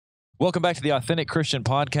Welcome back to the Authentic Christian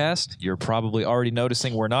Podcast. You're probably already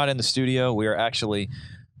noticing we're not in the studio. We are actually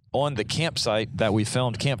on the campsite that we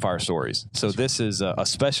filmed Campfire Stories. So this is a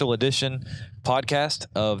special edition podcast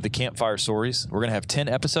of the Campfire Stories. We're going to have 10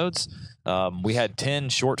 episodes. We had 10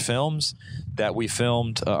 short films that we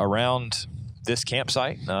filmed around this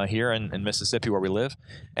campsite here in Mississippi where we live.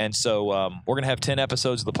 And so we're going to have 10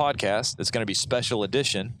 episodes of the podcast. It's going to be special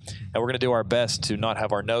edition. And we're going to do our best to not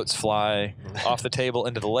have our notes fly off the table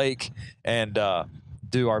into the lake and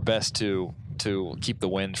do our best to keep the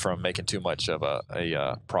wind from making too much of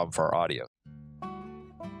a problem for our audio.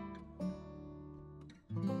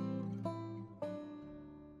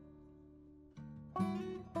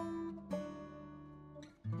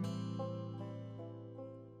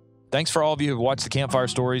 Thanks for all of you who've watched the Campfire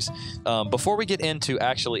Stories. Before we get into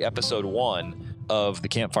actually episode 1 of the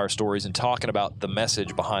Campfire Stories and talking about the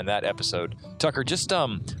message behind that episode, Tucker, just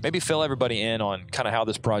maybe fill everybody in on kind of how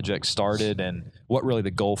this project started and what really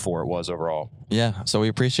the goal for it was overall. Yeah, so we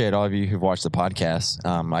appreciate all of you who've watched the podcast.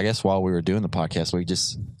 I guess while we were doing the podcast, we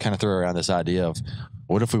just kind of threw around this idea of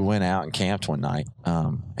what if we went out and camped one night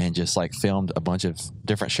and just like filmed a bunch of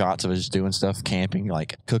different shots of us just doing stuff, camping,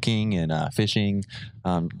 like cooking and fishing,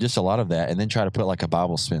 just a lot of that, and then try to put like a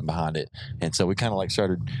Bible spin behind it. And so we kind of like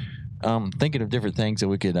started thinking of different things that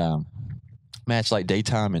we could match like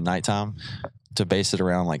daytime and nighttime to base it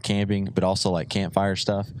around like camping, but also like campfire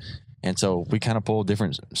stuff. And so we kind of pulled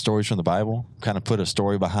different stories from the Bible, kind of put a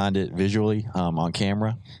story behind it visually on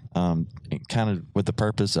camera, kind of with the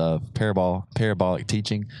purpose of parabolic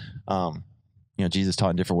teaching. Jesus taught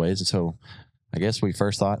in different ways. And so I guess we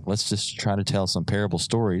first thought, let's just try to tell some parable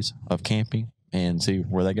stories of camping and see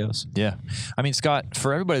where that goes. Yeah. I mean, Scott,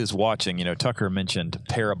 for everybody that's watching, Tucker mentioned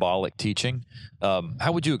parabolic teaching.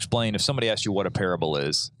 How would you explain if somebody asked you what a parable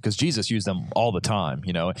is? Because Jesus used them all the time.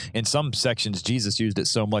 In some sections, Jesus used it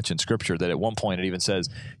so much in Scripture that at one point it even says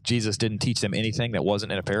Jesus didn't teach them anything that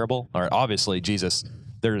wasn't in a parable. Or obviously, Jesus,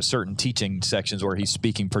 there are certain teaching sections where he's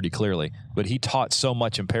speaking pretty clearly, but he taught so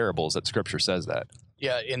much in parables that Scripture says that.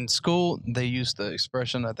 Yeah, in school, they used the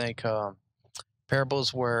expression, I think,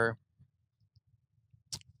 parables were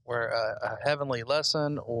a heavenly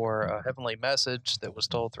lesson or a heavenly message that was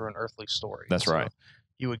told through an earthly story. That's right.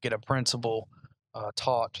 You would get a principle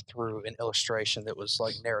taught through an illustration that was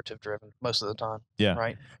like narrative driven most of the time. Yeah.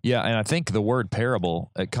 Right? Yeah, and I think the word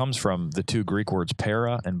parable, it comes from the two Greek words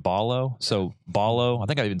para and balo. So balo, I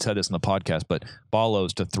think I even said this in the podcast, but balo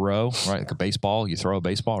is to throw, right? Like a baseball, you throw a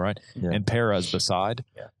baseball, right? Yeah. And para is beside.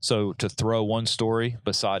 Yeah. So to throw one story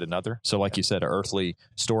beside another. So like you said, an earthly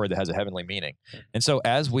story that has a heavenly meaning. And so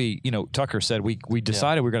as we, Tucker said, we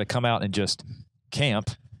decided we were going to come out and just camp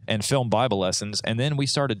and film Bible lessons. And then we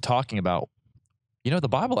started talking about, the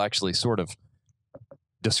Bible actually sort of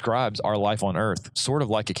describes our life on earth sort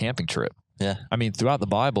of like a camping trip. Yeah. I mean, throughout the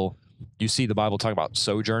Bible, you see the Bible talk about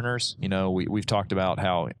sojourners. We've talked about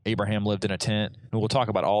how Abraham lived in a tent, and we'll talk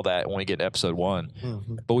about all that when we get to episode 1.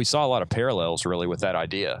 Mm-hmm. But we saw a lot of parallels really with that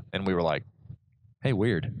idea, and we were like, hey,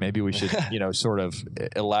 weird. Maybe we should, sort of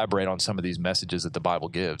elaborate on some of these messages that the Bible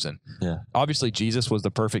gives. And obviously Jesus was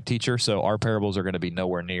the perfect teacher, so our parables are going to be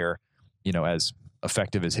nowhere near, as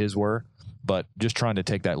effective as his were. But just trying to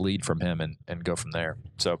take that lead from him and go from there.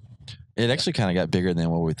 So it actually kind of got bigger than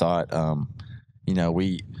what we thought.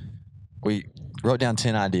 We wrote down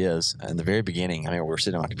 10 ideas in the very beginning. I mean, we were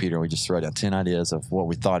sitting on my computer and we just wrote down 10 ideas of what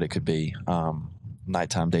we thought it could be,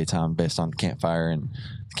 nighttime, daytime, based on campfire and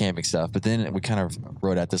camping stuff. But then we kind of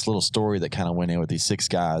wrote out this little story that kind of went in with these 6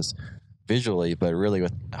 guys visually, but really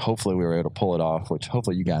hopefully we were able to pull it off, which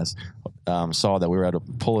hopefully you guys saw that we were able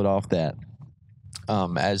to pull it off, that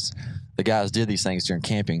as the guys did these things during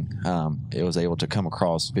camping, it was able to come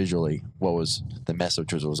across visually what was the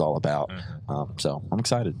message was all about. So I'm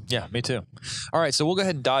excited. Yeah, me too. All right, so we'll go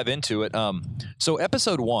ahead and dive into it. So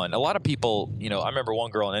episode 1, a lot of people, I remember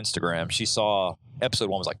one girl on Instagram, she saw episode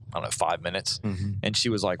 1 was like, 5 minutes. Mm-hmm. And she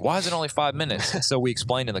was like, why is it only 5 minutes? So we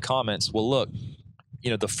explained in the comments, well, look,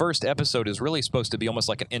 the first episode is really supposed to be almost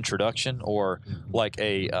like an introduction or like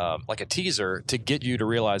a teaser to get you to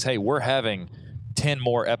realize, hey, we're having 10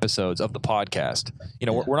 more episodes of the podcast.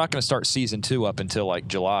 We're not going to start season 2 up until like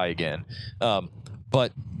July again.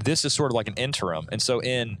 But this is sort of like an interim. And so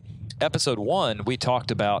in episode 1, we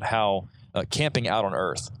talked about how camping out on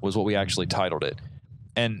earth was what we actually titled it.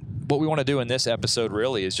 And what we want to do in this episode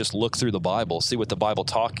really is just look through the Bible, see what the Bible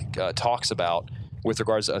talks about with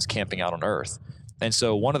regards to us camping out on earth. And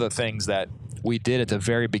so one of the things that we did at the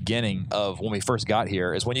very beginning of when we first got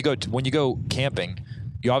here is when you go camping,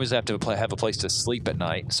 you obviously have to have a place to sleep at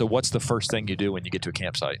night. So what's the first thing you do when you get to a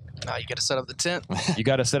campsite? You got to set up the tent. You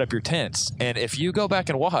got to set up your tents. And if you go back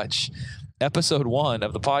and watch episode 1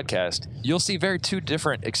 of the podcast, you'll see two very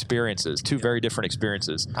different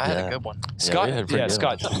experiences. I had a good one. Scott,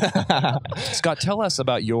 Scott, tell us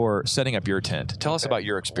about your setting up your tent. Tell us about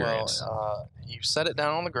your experience. Well, you set it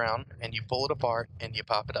down on the ground and you pull it apart and you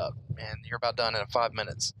pop it up, and you're about done in 5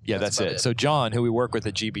 minutes. Yeah, that's it. So John, who we work with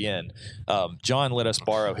at GBN, John let us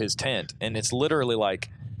borrow his tent, and it's literally like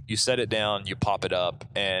you set it down, you pop it up,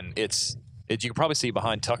 and you can probably see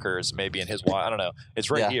behind Tucker's maybe in his I don't know. It's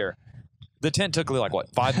right here. The tent took like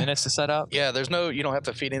 5 minutes to set up? Yeah, you don't have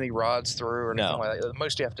to feed any rods through or anything like that. The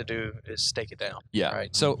most you have to do is stake it down. Yeah.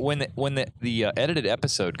 Right. So when the edited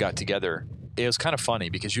episode got together, it was kind of funny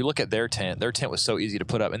because you look at their tent. Their tent was so easy to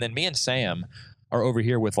put up, and then me and Sam are over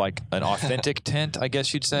here with like an authentic tent, I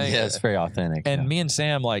guess you'd say. Yeah, it's very authentic. And me and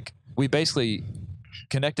Sam, like, we basically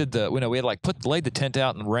connected we had like laid the tent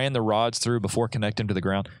out and ran the rods through before connecting to the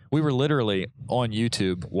ground. We were literally on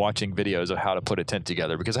YouTube watching videos of how to put a tent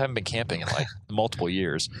together because I haven't been camping in like multiple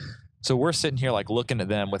years. So we're sitting here like looking at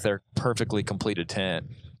them with their perfectly completed tent,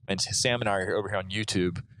 and Sam and I are over here on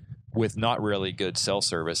YouTube with not really good cell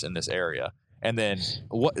service in this area. And then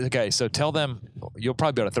so tell them, you'll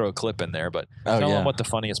probably be able to throw a clip in there, but tell them what the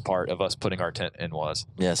funniest part of us putting our tent in was.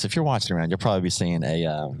 Yes, if you're watching around, you'll probably be seeing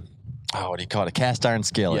a what do you call it? A cast iron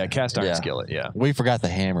skillet. Yeah, cast iron skillet, yeah. We forgot the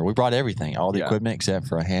hammer. We brought everything, all the equipment except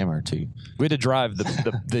for a hammer too. We had to drive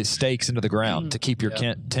the stakes into the ground to keep your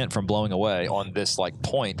tent from blowing away on this like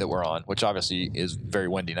point that we're on, which obviously is very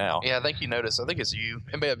windy now. Yeah, I think you noticed. I think it's you.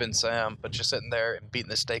 It may have been Sam, but you're sitting there and beating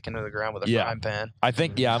the stake into the ground with a frying pan. I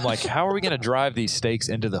think, I'm like, how are we going to drive these stakes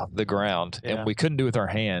into the ground? And we couldn't do it with our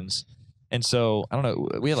hands. And so, I don't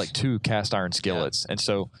know, we had like 2 cast iron skillets. And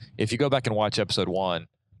so if you go back and watch episode 1,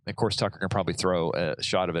 of course, Tucker can probably throw a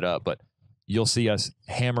shot of it up, but you'll see us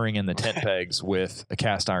hammering in the tent pegs with a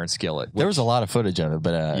cast iron skillet. There was a lot of footage of it,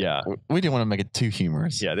 but we didn't want to make it too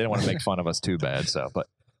humorous. Yeah, they didn't want to make fun of us too bad.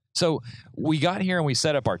 So we got here and we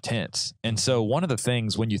set up our tents. And so one of the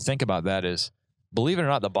things when you think about that is, believe it or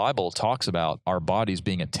not, the Bible talks about our bodies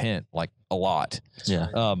being a tent like a lot. Yeah.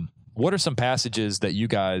 What are some passages that you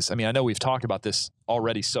guys, I mean, I know we've talked about this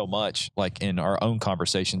already so much, like in our own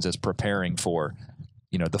conversations as preparing for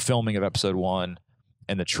the filming of episode 1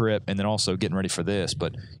 and the trip, and then also getting ready for this.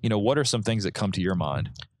 But, what are some things that come to your mind?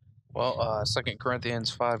 Well, 2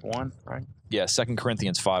 Corinthians 5:1, right? Yeah, 2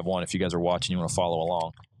 Corinthians 5:1. If you guys are watching, you want to follow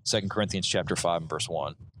along. 2 Corinthians chapter 5 and verse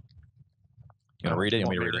 1. You want to read it? You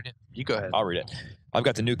want me to read it? You go ahead. I'll read it. I've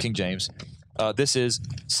got the New King James. This is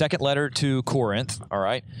second letter to Corinth, all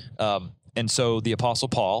right? And so the Apostle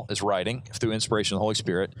Paul is writing through inspiration of the Holy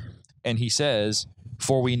Spirit, and he says,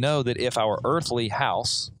 "For we know that if our earthly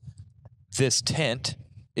house, this tent,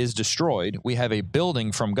 is destroyed, we have a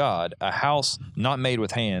building from God, a house not made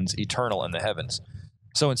with hands, eternal in the heavens."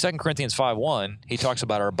 So in 2 Corinthians 5:1, he talks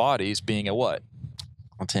about our bodies being a what?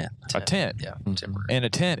 A tent. A tent. Yeah, temporary. And a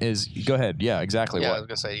tent is, go ahead. Yeah, exactly. Yeah, What? I was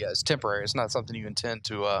going to say, it's temporary. It's not something you intend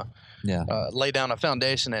to lay down a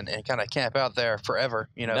foundation and kind of camp out there forever,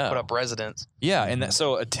 put up residence. Yeah, and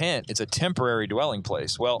so a tent, it's a temporary dwelling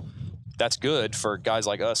place. Well, that's good for guys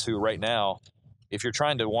like us who right now, if you're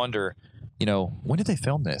trying to wonder, when did they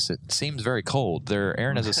film this? It seems very cold.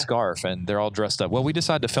 Aaron has a scarf and they're all dressed up. Well, we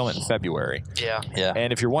decided to film it in February. Yeah.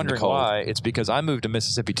 And if you're wondering why, it's because I moved to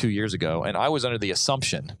Mississippi 2 years ago, and I was under the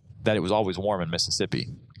assumption that it was always warm in Mississippi.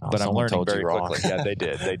 But I'm learning very quickly. Yeah,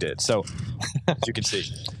 they did. So, as you can see.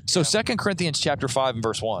 So 2 Corinthians chapter 5 and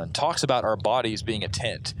verse 1 talks about our bodies being a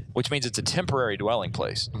tent, which means it's a temporary dwelling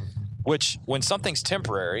place, which when something's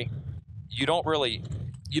temporary, you don't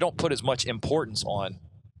put as much importance on,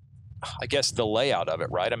 I guess, the layout of it,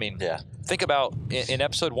 right? I mean, think about in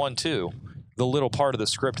episode 1, 2, the little part of the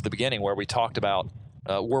script at the beginning where we talked about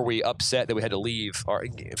were we upset that we had to leave, or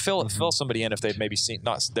fill somebody in if they've maybe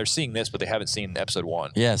they're seeing this but they haven't seen episode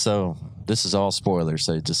 1. Yeah, so this is all spoilers.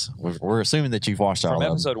 So we're assuming that you've watched all from of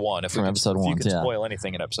them. episode 1. If you can spoil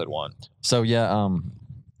anything in episode 1. So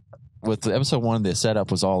with the episode 1, the setup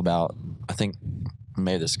was all about, I think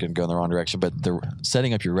maybe this is going to go in the wrong direction, but the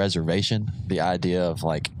setting up your reservation, the idea of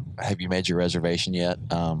like, have you made your reservation yet?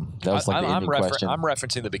 That was like the ending question. I'm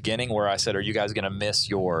referencing the beginning where I said, are you guys going to miss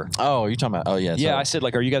your... Oh, you're talking about... Oh, yeah. Yeah, I said,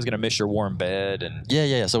 like, are you guys going to miss your warm bed? And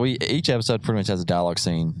Yeah. So each episode pretty much has a dialogue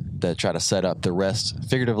scene that try to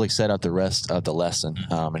figuratively set up the rest of the lesson.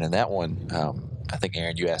 And in that one, I think,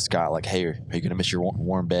 Aaron, you asked Scott, like, hey, are you going to miss your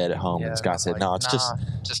warm bed at home? And Scott said, no, it's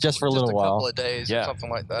just for a little while. Just a couple of days or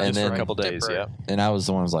something like that. And then, for a couple of days, yeah. And I was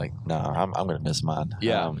the one who was like, no, I'm going to miss mine.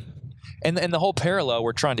 Yeah. And the whole parallel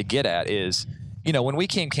we're trying to get at is you know, when we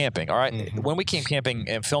came camping, all right, when we came camping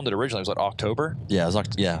and filmed it originally, it was like October. Yeah, it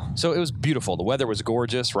was So it was beautiful. The weather was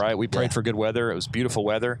gorgeous, right? We prayed for good weather. It was beautiful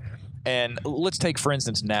weather. And let's take, for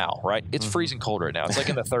instance, now, right? It's freezing cold right now. It's like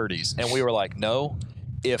in the 30s. And we were like, no,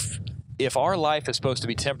 if our life is supposed to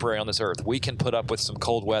be temporary on this earth, we can put up with some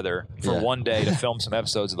cold weather for one day to film some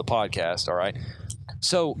episodes of the podcast, all right?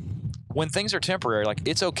 So when things are temporary, like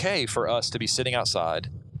it's okay for us to be sitting outside,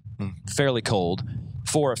 fairly cold,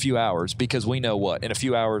 for a few hours, because we know what? In a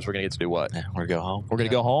few hours, we're going to get to do what? Yeah, we're going to go home. We're going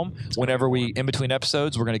to go home. Whenever we, in between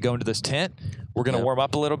episodes, we're going to go into this tent. We're going to warm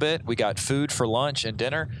up a little bit. We got food for lunch and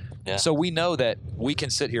dinner. Yeah. So we know that we can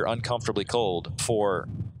sit here uncomfortably cold for,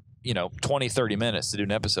 20, 30 minutes to do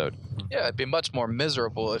an episode. Yeah, it'd be much more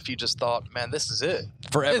miserable if you just thought, man, this is it.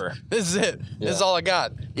 Forever. This is it. Yeah. This is all I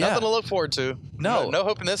got. Nothing to look forward to. No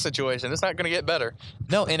hope in this situation. It's not going to get better.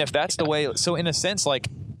 No, and if that's the way, so in a sense, like,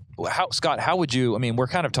 Scott, how would you, we're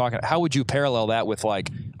kind of talking, how would you parallel that with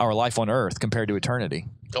like our life on earth compared to eternity?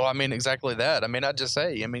 Oh, exactly that. I'd just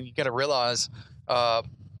say, you got to realize,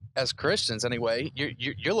 as Christians anyway,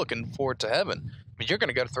 you're looking forward to heaven. You're going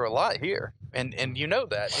to go through a lot here, and you know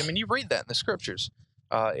that. You read that in the scriptures.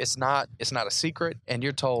 It's not a secret, and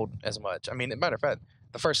you're told as much. As a matter of fact,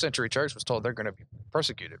 the first century church was told they're going to be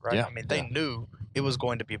persecuted, right? Yeah. They knew it was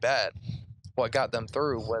going to be bad. What got them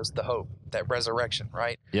through was the hope, that resurrection,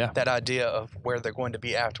 right? Yeah. That idea of where they're going to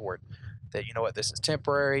be afterward. That, you know what, this is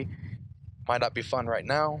temporary, might not be fun right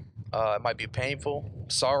now, it might be painful,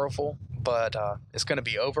 sorrowful, but it's going to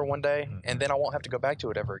be over one day, and then I won't have to go back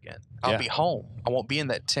to it ever again. I'll be home. I won't be in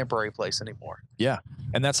that temporary place anymore. Yeah,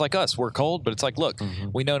 and that's like us. We're cold, but it's like, look,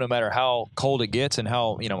 we know no matter how cold it gets and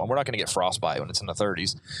how, we're not going to get frostbite when it's in the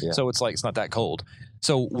 30s. Yeah. So it's like, it's not that cold.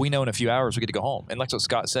 So we know in a few hours we get to go home. And like what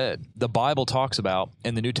Scott said, the Bible talks about,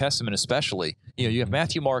 in the New Testament especially, you have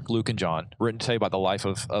Matthew, Mark, Luke, and John written to tell you about the life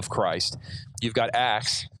of Christ. You've got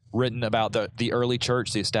Acts written about the early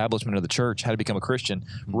church, the establishment of the church, how to become a Christian.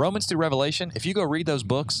 Romans through Revelation, if you go read those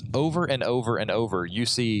books over and over and over, you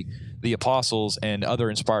see the apostles and other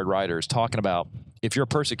inspired writers talking about, if you're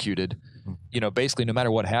persecuted, basically no matter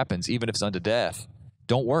what happens, even if it's unto death,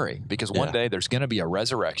 don't worry, because one day there's going to be a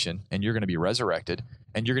resurrection, and you're going to be resurrected,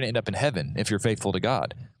 and you're going to end up in heaven if you're faithful to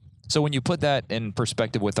God. So when you put that in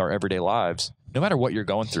perspective with our everyday lives, no matter what you're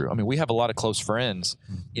going through, we have a lot of close friends,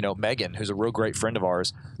 Megan, who's a real great friend of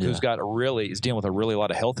ours, who's is dealing with a really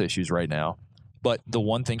lot of health issues right now. But the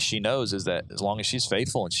one thing she knows is that as long as she's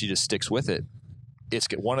faithful and she just sticks with it, it's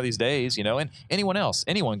one of these days, and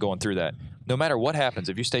anyone going through that, no matter what happens,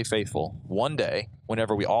 if you stay faithful, one day,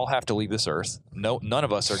 whenever we all have to leave this earth, none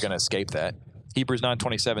of us are going to escape that. Hebrews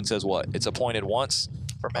 9:27 says what? It's appointed once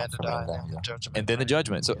for man to die, and then the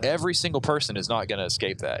judgment. So every single person is not going to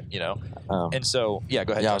escape that, And so, go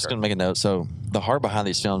ahead. Yeah, I was going to make a note. So the heart behind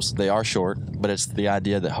these films, they are short, but it's the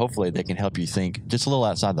idea that hopefully they can help you think just a little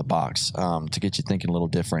outside the box, to get you thinking a little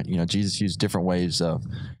different. Jesus used different ways of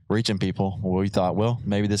reaching people. Well, we thought,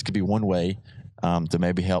 maybe this could be one way to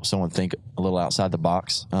maybe help someone think a little outside the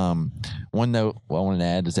box. One note I wanted to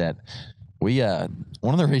add is that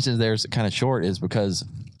one of the reasons they're kind of short is because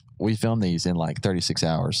we filmed these in like 36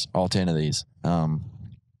 hours, all 10 of these. And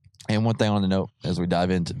one thing I want to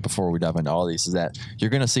note before we dive into all these is that you're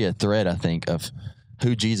going to see a thread, I think, of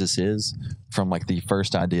who Jesus is from like the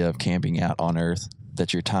first idea of camping out on earth,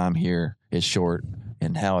 that your time here is short,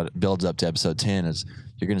 and how it builds up to episode 10 is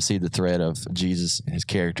you're going to see the thread of Jesus, his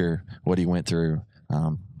character, what he went through,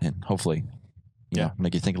 and hopefully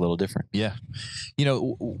make you think a little different. Yeah.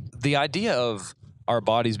 The idea of our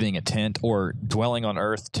bodies being a tent or dwelling on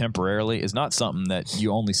earth temporarily is not something that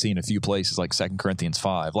you only see in a few places like 2 Corinthians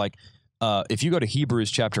 5. Like, if you go to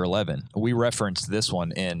Hebrews chapter 11, we referenced this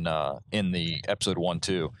one in the episode 1,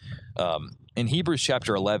 2. In Hebrews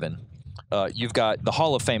chapter 11, you've got the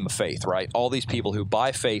Hall of Fame of faith, right? All these people who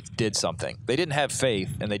by faith did something. They didn't have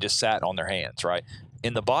faith and they just sat on their hands, right?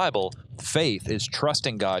 In the Bible, faith is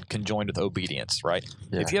trusting God conjoined with obedience, right?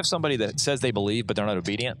 Yeah. If you have somebody that says they believe but they're not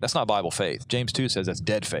obedient, that's not Bible faith. James 2 says that's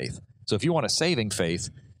dead faith. So if you want a saving faith,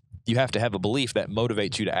 you have to have a belief that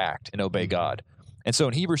motivates you to act and obey God. And so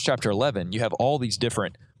in Hebrews chapter 11, you have all these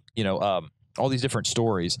different,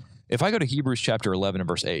 stories. If I go to Hebrews chapter 11 and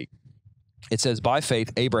verse 8, it says, by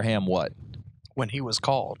faith, Abraham what? When he was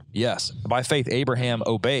called. Yes. By faith, Abraham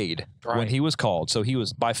obeyed when he was called. So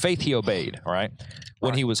by faith, he obeyed, all right?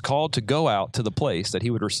 When he was called to go out to the place that he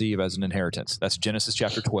would receive as an inheritance. That's Genesis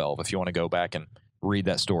chapter 12, if you want to go back and read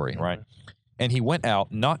that story, right? And he went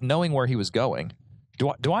out not knowing where he was going.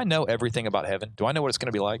 Do I know everything about heaven? Do I know what it's going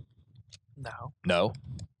to be like? No.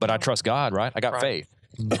 But I trust God, right? I got faith.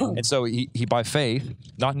 And so he by faith,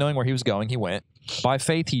 not knowing where he was going, he went. By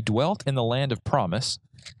faith he dwelt in the land of promise,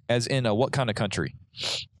 as in a what kind of country?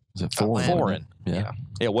 Is it foreign? Foreign. Yeah.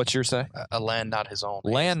 Yeah, what's your say? A land not his own.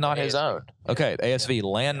 Land not his ASV. own. Okay, ASV,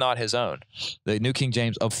 land not his own. The New King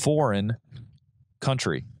James, of foreign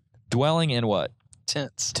country. Dwelling in what?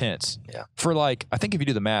 Tents. Tents. Yeah. For like, I think if you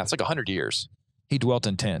do the math, it's like 100 years. He dwelt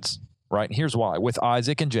in tents, right? And here's why. With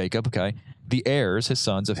Isaac and Jacob, okay, the heirs, his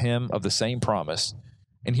sons, of him of the same promise.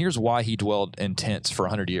 And here's why he dwelled in tents for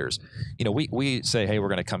 100 years. You know, we say, hey, we're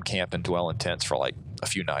going to come camp and dwell in tents for like a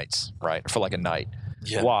few nights, right? For like a night.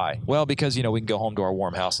 Yeah. Why? Well, because, you know, we can go home to our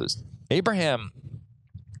warm houses. Abraham,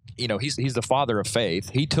 you know, he's the father of faith.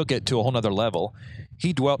 He took it to a whole nother level.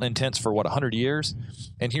 He dwelt in tents for, 100 years?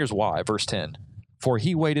 And here's why, verse 10. For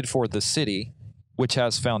he waited for the city which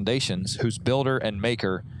has foundations, whose builder and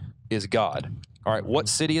maker is God. All right, what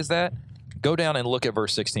city is that? Go down and look at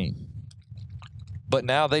verse 16. But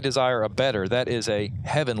now they desire a better, that is a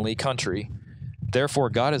heavenly country. Therefore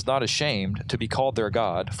God is not ashamed to be called their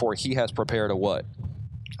God, for he has prepared a what?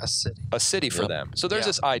 A city. A city for them. So there's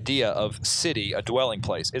this idea of city, a dwelling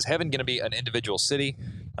place. Is heaven going to be an individual city?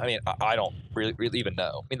 I mean, I don't really even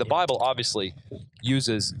know. I mean, the Bible obviously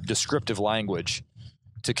uses descriptive language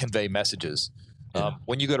to convey messages.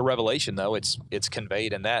 When you go to Revelation, though, it's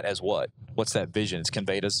conveyed in that as what? What's that vision? It's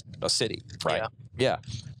conveyed as a city, right? Yeah.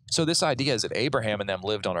 So this idea is that Abraham and them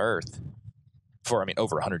lived on earth for,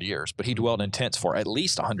 over 100 years, but he dwelled in tents for at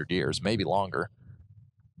least 100 years, maybe longer,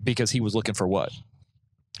 because he was looking for what?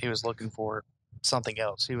 He was looking for something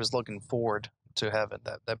else. He was looking forward to heaven,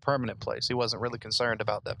 that permanent place. He wasn't really concerned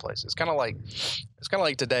about that place. It's kind of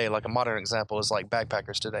like today, like a modern example is like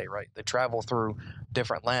backpackers today, right? They travel through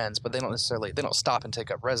different lands, but they don't stop and take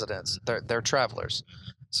up residence. They're travelers.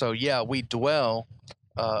 So yeah, we dwell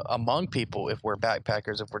among people if we're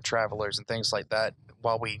backpackers, if we're travelers and things like that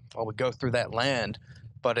while we go through that land.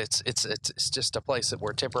 But it's just a place that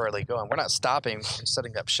we're temporarily going. We're not stopping and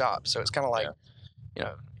setting up shop. So it's kind of like,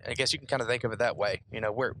 I guess you can kind of think of it that way.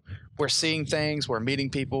 We're seeing things, we're meeting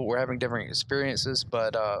people, we're having different experiences,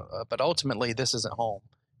 but ultimately this isn't home.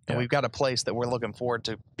 And we've got a place that we're looking forward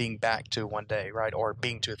to being back to one day, right? Or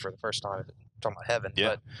being to for the first time. I'm talking about heaven,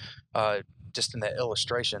 but just in that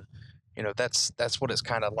illustration, that's what it's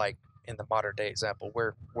kind of like in the modern day example.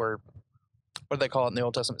 We're what do they call it in the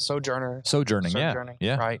Old Testament? Sojourning,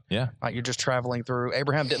 yeah, right? Yeah. Right, you're just traveling through.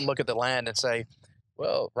 Abraham didn't look at the land and say,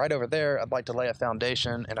 well, right over there, I'd like to lay a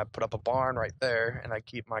foundation, and I put up a barn right there, and I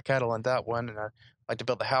keep my cattle in that one, and I like to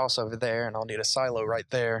build a house over there, and I'll need a silo right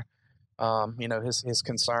there. His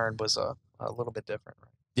concern was a little bit different.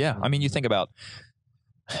 Yeah, I mean, you think about,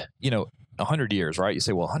 100 years, right? You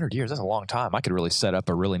say, well, 100 years, that's a long time. I could really set up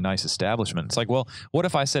a really nice establishment. It's like, well, what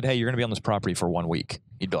if I said, hey, you're going to be on this property for 1 week?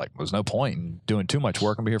 You'd be like, there's no point in doing too much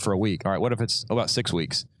work. I'm going to be here for a week. All right, what if it's about 6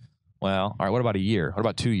 weeks? Well, all right, what about a year? What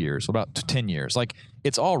about 2 years? What about 10 years? Like,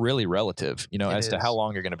 it's all really relative, as to how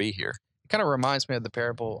long you're going to be here. It kind of reminds me of the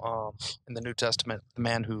parable in the New Testament, the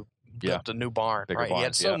man who built a new barn, right? Barns, he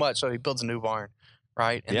had so much, so he builds a new barn,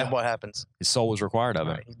 right? And then what happens? His soul was required of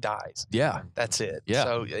him. He dies. Yeah. That's it. Yeah.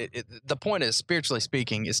 So the point is, spiritually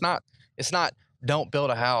speaking, it's not don't build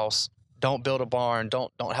a house, don't build a barn,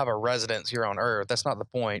 don't have a residence here on earth. That's not the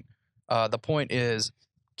point. The point is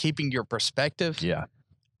keeping your perspective. Yeah.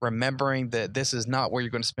 Remembering that this is not where you're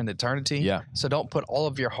going to spend eternity. Yeah. So don't put all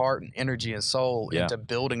of your heart and energy and soul into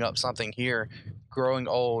building up something here, growing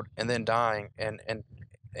old and then dying and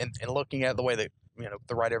looking at the way that,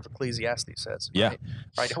 the writer of Ecclesiastes says. Yeah.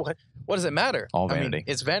 Right. What does it matter? All vanity. I mean,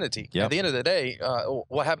 it's vanity. Yep. At the end of the day,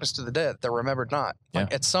 what happens to the dead? They're remembered not.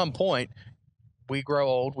 Like, at some point, we grow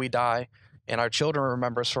old, we die, and our children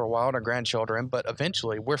remember us for a while and our grandchildren, but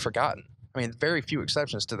eventually we're forgotten. I mean, very few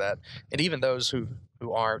exceptions to that. And even those who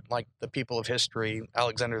aren't, like the people of history,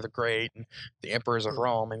 Alexander the Great and the emperors of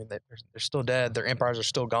Rome, I mean, they're still dead. Their empires are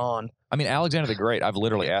still gone. I mean, Alexander the Great, I've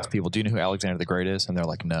literally asked people, do you know who Alexander the Great is? And they're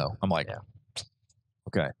like, no. I'm like,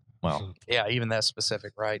 okay, well. Yeah, even that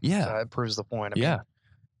specific, right? Yeah. So that proves the point. I mean,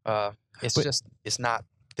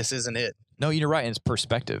 this isn't it. No, you're right. And it's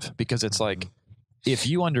perspective, because it's like, if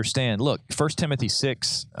you understand, look, 1 Timothy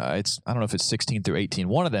 6, I don't know if it's 16 through 18.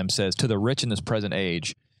 One of them says, to the rich in this present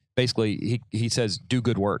age, basically, he says, do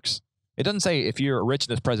good works. It doesn't say if you're rich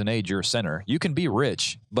in this present age, you're a sinner. You can be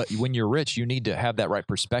rich, but when you're rich, you need to have that right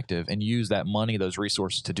perspective and use that money, those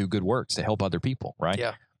resources to do good works, to help other people, right?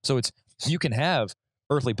 Yeah. So you can have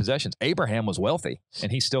earthly possessions. Abraham was wealthy,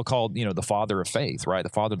 and he's still called, the father of faith, right? The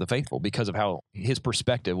father of the faithful, because of how his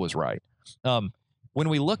perspective was right. When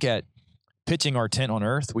we look at pitching our tent on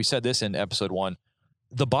earth, we said this in episode 1.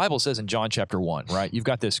 The Bible says in John chapter 1, right? You've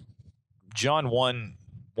got this John 1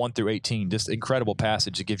 1 through 18, this incredible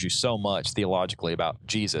passage that gives you so much theologically about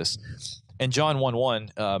Jesus. And John 1:1,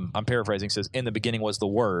 I'm paraphrasing, says, "In the beginning was the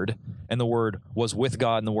Word, and the Word was with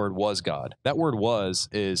God, and the Word was God." That word "was"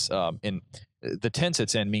 is in the tense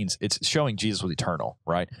it's in means it's showing Jesus was eternal,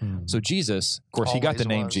 right? So Jesus, of course, he got the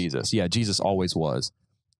name Jesus. Yeah, Jesus always was.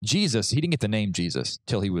 Jesus, he didn't get the name Jesus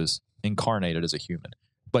till he was incarnated as a human,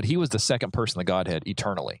 but he was the second person of the Godhead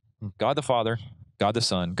eternally. God the Father, God the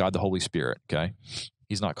Son, God the Holy Spirit. Okay,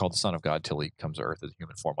 he's not called the Son of God till he comes to earth as a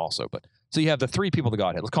human form, also. But so you have the three people of the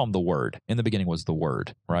Godhead. Let's call him the Word. In the beginning was the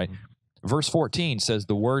Word, right? Verse 14 says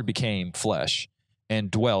the Word became flesh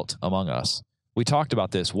and dwelt among us. We talked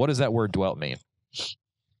about this. What does that word "dwelt" mean?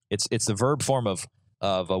 It's the verb form of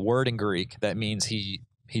a word in Greek that means he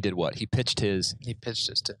did what? He pitched his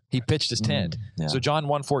tent. He pitched his tent. Yeah. So John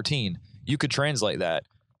 1:14, you could translate that.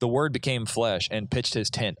 The Word became flesh and pitched his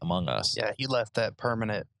tent among us. Yeah, he left that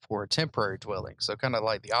permanent for a temporary dwelling. So kind of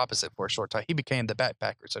like the opposite for a short time. He became the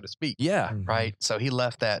backpacker, so to speak. Yeah. Right? So he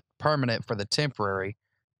left that permanent for the temporary,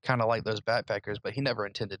 kind of like those backpackers, but he never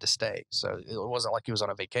intended to stay. So it wasn't like he was on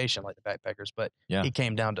a vacation like the backpackers, but he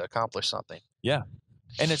came down to accomplish something. Yeah.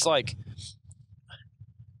 And it's like,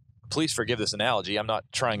 please forgive this analogy. I'm not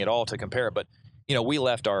trying at all to compare it, but we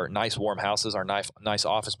left our nice warm houses, our nice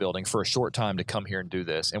office building for a short time to come here and do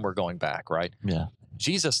this, and we're going back, right? Yeah.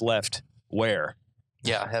 Jesus left where?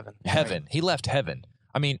 Yeah, heaven. Heaven. He left heaven.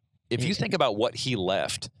 I mean, if you think about what he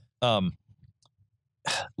left,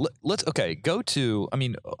 let's go to, I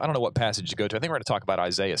don't know what passage to go to. I think we're going to talk about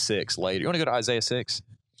Isaiah 6 later. You want to go to Isaiah 6?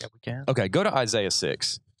 Yeah, we can. Okay, go to Isaiah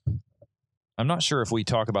 6. I'm not sure if we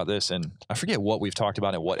talk about this, and I forget what we've talked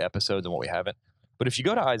about in what episodes and what we haven't. But if you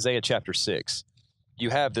go to Isaiah chapter 6, you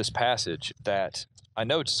have this passage that I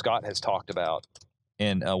know Scott has talked about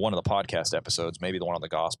in one of the podcast episodes, maybe the one on the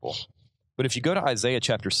gospel. But if you go to Isaiah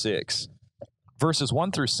chapter 6, verses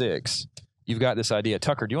 1 through 6, you've got this idea.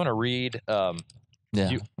 Tucker, do you want to read? Yeah.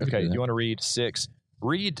 Do you want to read 6?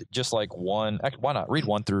 Read just like 1. Why not? Read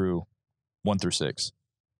 1 through 6.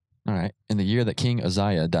 All right. In the year that King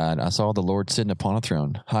Uzziah died, I saw the Lord sitting upon a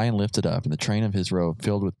throne, high and lifted up, and the train of his robe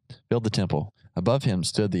filled the temple. Above him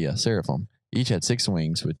stood the seraphim. Each had 6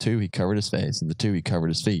 wings. With 2 he covered his face, and with 2 he covered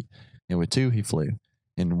his feet, and with 2 he flew.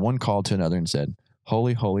 And one called to another and said,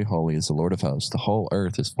 "Holy, holy, holy is the Lord of hosts. The whole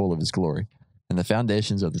earth is full of his glory." And the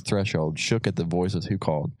foundations of the threshold shook at the voice of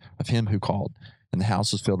him who called, and the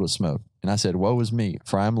house was filled with smoke. And I said, "Woe is me,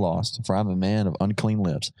 for I am lost, for I am a man of unclean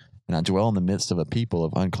lips, and I dwell in the midst of a people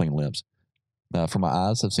of unclean lips. For my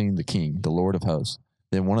eyes have seen the King, the Lord of hosts."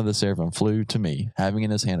 Then one of the seraphim flew to me, having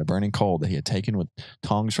in his hand a burning coal that he had taken with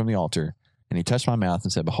tongs from the altar. And he touched my mouth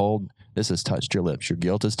and said, "Behold, this has touched your lips. Your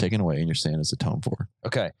guilt is taken away and your sin is atoned for."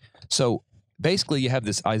 Okay. So basically you have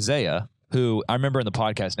this Isaiah who, I remember in the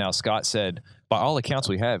podcast now, Scott said, by all accounts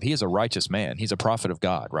we have, he is a righteous man. He's a prophet of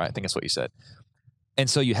God, right? I think that's what you said. And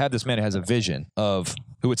so you have this man who has a vision of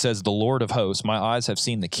who it says, "The Lord of hosts, my eyes have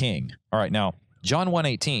seen the King." All right. Now, John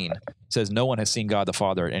 1:18 says no one has seen God the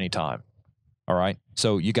Father at any time. All right.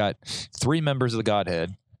 So you got 3 members of the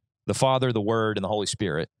Godhead, the Father, the Word, and the Holy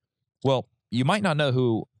Spirit. Well, you might not know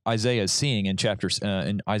who Isaiah is seeing in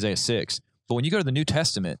Isaiah 6, but when you go to the New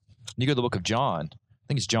Testament, you go to the book of John, I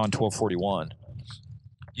think it's John 12:41,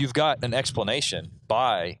 you've got an explanation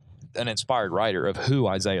by an inspired writer of who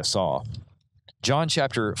Isaiah saw. John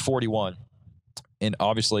chapter 41, and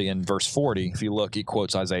obviously in verse 40, if you look, he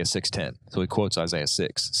quotes Isaiah 6:10. So he quotes Isaiah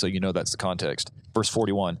 6, so you know that's the context. Verse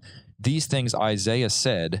 41, "These things Isaiah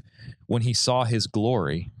said when he saw his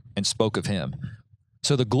glory and spoke of him."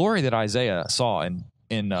 So the glory that Isaiah saw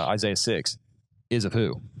in Isaiah 6 is of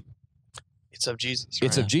who? It's of Jesus.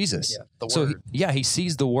 It's of Jesus. Yeah, the So Word. he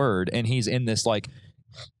sees the Word, and he's in this, like,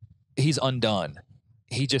 he's undone.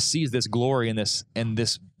 He just sees this glory in this, and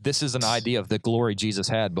this is an idea of the glory Jesus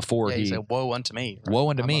had before He said, "Woe unto me. Right? Woe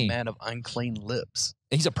unto I'm me. a man of unclean lips."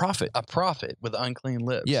 He's a prophet. A prophet with unclean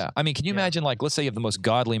lips. Yeah. I mean, can you imagine, like, let's say you have the most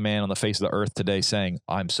godly man on the face of the earth today saying,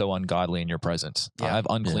 "I'm so ungodly in your presence. I have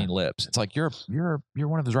unclean lips." It's like you're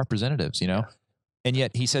one of his representatives, Yeah. And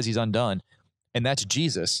yet he says he's undone, and that's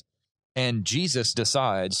Jesus. And Jesus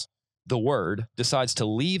the Word decides to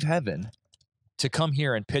leave heaven to come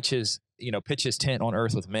here and pitch his tent on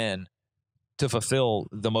earth with men to fulfill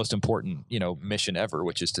the most important, mission ever,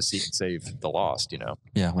 which is to seek and save the lost,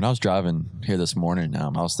 Yeah, when I was driving here this morning, I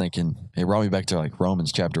was thinking, it brought me back to like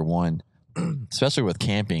Romans chapter 1, especially with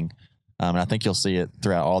camping. And I think you'll see it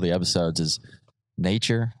throughout all the episodes is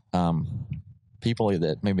nature. People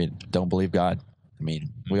that maybe don't believe God. I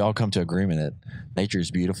mean, we all come to agreement that nature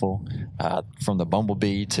is beautiful, from the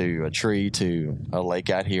bumblebee to a tree to a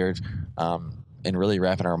lake out here. and really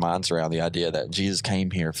wrapping our minds around the idea that Jesus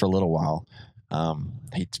came here for a little while.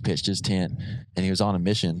 He pitched his tent and he was on a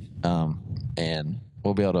mission. And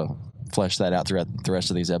we'll be able to flesh that out throughout the rest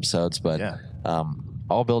of these episodes. But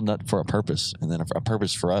all building up for a purpose, and then a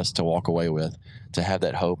purpose for us to walk away with, to have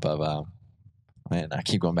that hope of, man, I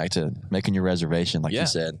keep going back to making your reservation, like you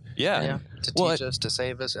said. To teach us, to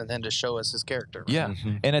save us, and then to show us his character. Right? Yeah.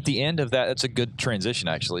 And at the end of that, that's a good transition,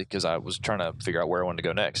 actually, because I was trying to figure out where I wanted to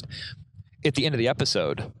go next. At the end of the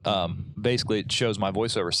episode, basically it shows my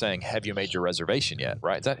voiceover saying, "Have you made your reservation yet?"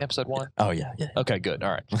 Right? Is that episode 1? Oh, yeah. Okay, good. All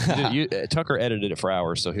right. Tucker edited it for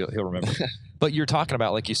hours, so he'll remember. But you're talking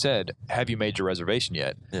about, like you said, have you made your reservation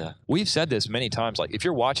yet? Yeah. We've said this many times. Like, if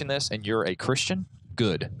you're watching this and you're a Christian,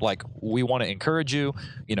 good. Like, we want to encourage you.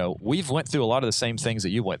 You know, we've went through a lot of the same things that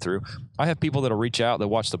you went through. I have people that'll reach out that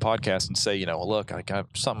watch the podcast and say, you know, look, I got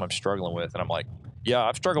something I'm struggling with, and I'm like, yeah,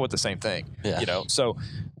 I've struggled with the same thing. Yeah. You know, so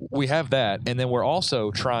we have that, and then we're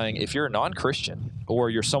also trying. If you're a non-Christian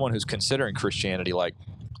or you're someone who's considering Christianity, like,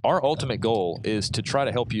 our ultimate goal is to try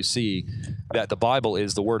to help you see that the Bible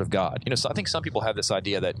is the Word of God. You know, so I think some people have this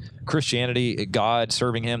idea that Christianity, God,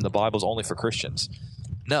 serving Him, the Bible's only for Christians.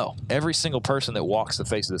 No, every single person that walks the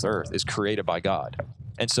face of this earth is created by God.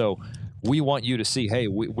 And so we want you to see, hey,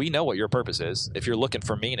 we know what your purpose is. If you're looking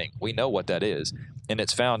for meaning, we know what that is, and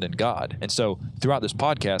it's found in God. And so throughout this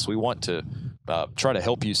podcast, we want to try to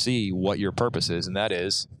help you see what your purpose is, and that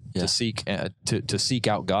is to seek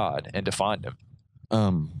out God and to find Him.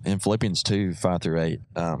 In Philippians 2, 5-8,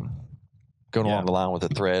 going along the line with the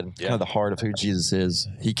thread, kind of the heart of who Jesus is.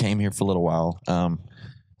 He came here for a little while. I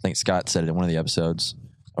think Scott said it in one of the episodes,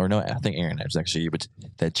 or no, I think Aaron, it was actually you, but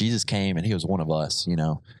that Jesus came and He was one of us, you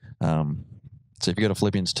know. So if you go to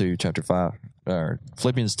Philippians 2, chapter 5, or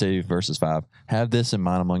Philippians 2, verses 5, have this in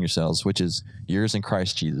mind among yourselves, which is yours in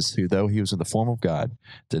Christ Jesus, who, though He was in the form of God,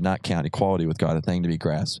 did not count equality with God a thing to be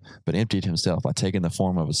grasped, but emptied Himself by taking the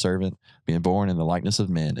form of a servant, being born in the likeness of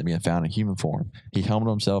men, and being found in human form. He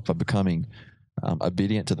humbled Himself by becoming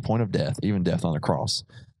obedient to the point of death, even death on the cross.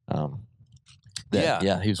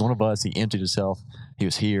 He was one of us. He emptied Himself. He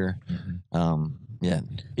was here.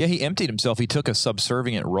 He emptied Himself. He took a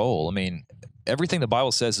subservient role. I mean, everything the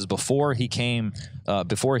Bible says is before He came,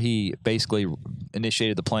 before He basically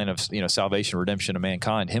initiated the plan of salvation, redemption of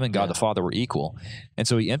mankind, Him and God the Father were equal. And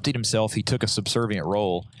so He emptied Himself. He took a subservient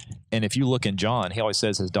role. And if you look in John, he always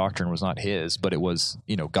says his doctrine was not his, but it was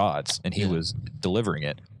God's, and He was delivering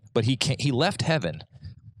it. But He left heaven.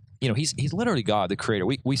 You know, he's literally God, the creator.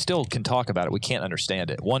 We still can talk about it. We can't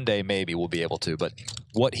understand it. One day maybe we'll be able to. But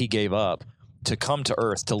what He gave up to come to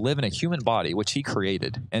earth, to live in a human body, which He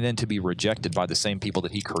created, and then to be rejected by the same people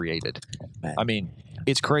that He created. Man. I mean,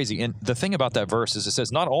 it's crazy. And the thing about that verse is it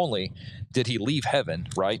says not only did He leave heaven,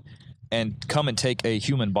 right, and come and take a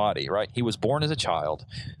human body, right? He was born as a child.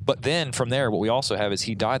 But then from there, what we also have is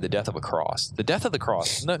He died the death of a cross. The death of the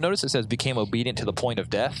cross, notice it says became obedient to the point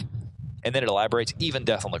of death. And then it elaborates, even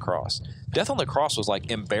death on the cross. Death on the cross was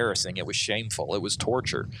like embarrassing. It was shameful. It was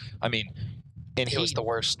torture. I mean, and it was the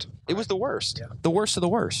worst. It was the worst. Yeah. The worst of the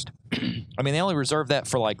worst. I mean, they only reserved that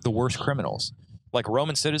for like the worst criminals, like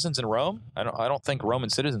Roman citizens in Rome. I don't think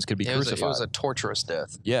Roman citizens could be crucified. It was a torturous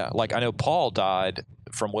death. Yeah, like I know Paul died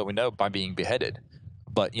from what we know by being beheaded,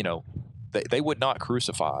 but they would not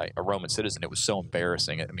crucify a Roman citizen. It was so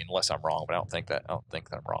embarrassing. I mean, unless I'm wrong, but I don't think that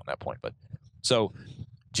I'm wrong at that point. But so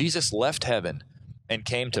Jesus left heaven and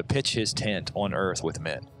came to pitch His tent on earth with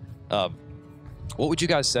men. What would you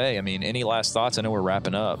guys say? I mean, any last thoughts? I know we're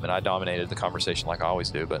wrapping up, and I dominated the conversation like I always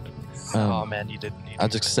do. But oh man, you didn't. I'll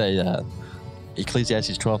just say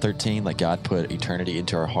Ecclesiastes 12:13, like God put eternity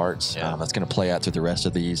into our hearts. That's going to play out through the rest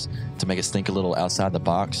of these to make us think a little outside the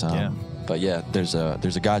box. But yeah, there's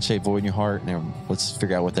a God-shaped void in your heart, and let's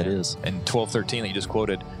figure out what that is. And 12:13 that you just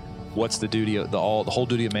quoted. What's the duty of the whole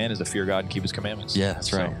duty of man is to fear God and keep His commandments. Yeah,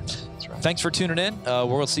 that's right. That's right. Thanks for tuning in.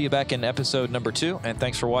 We'll see you back in episode number 2. And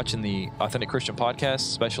thanks for watching the Authentic Christian Podcast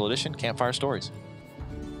Special Edition, Campfire Stories.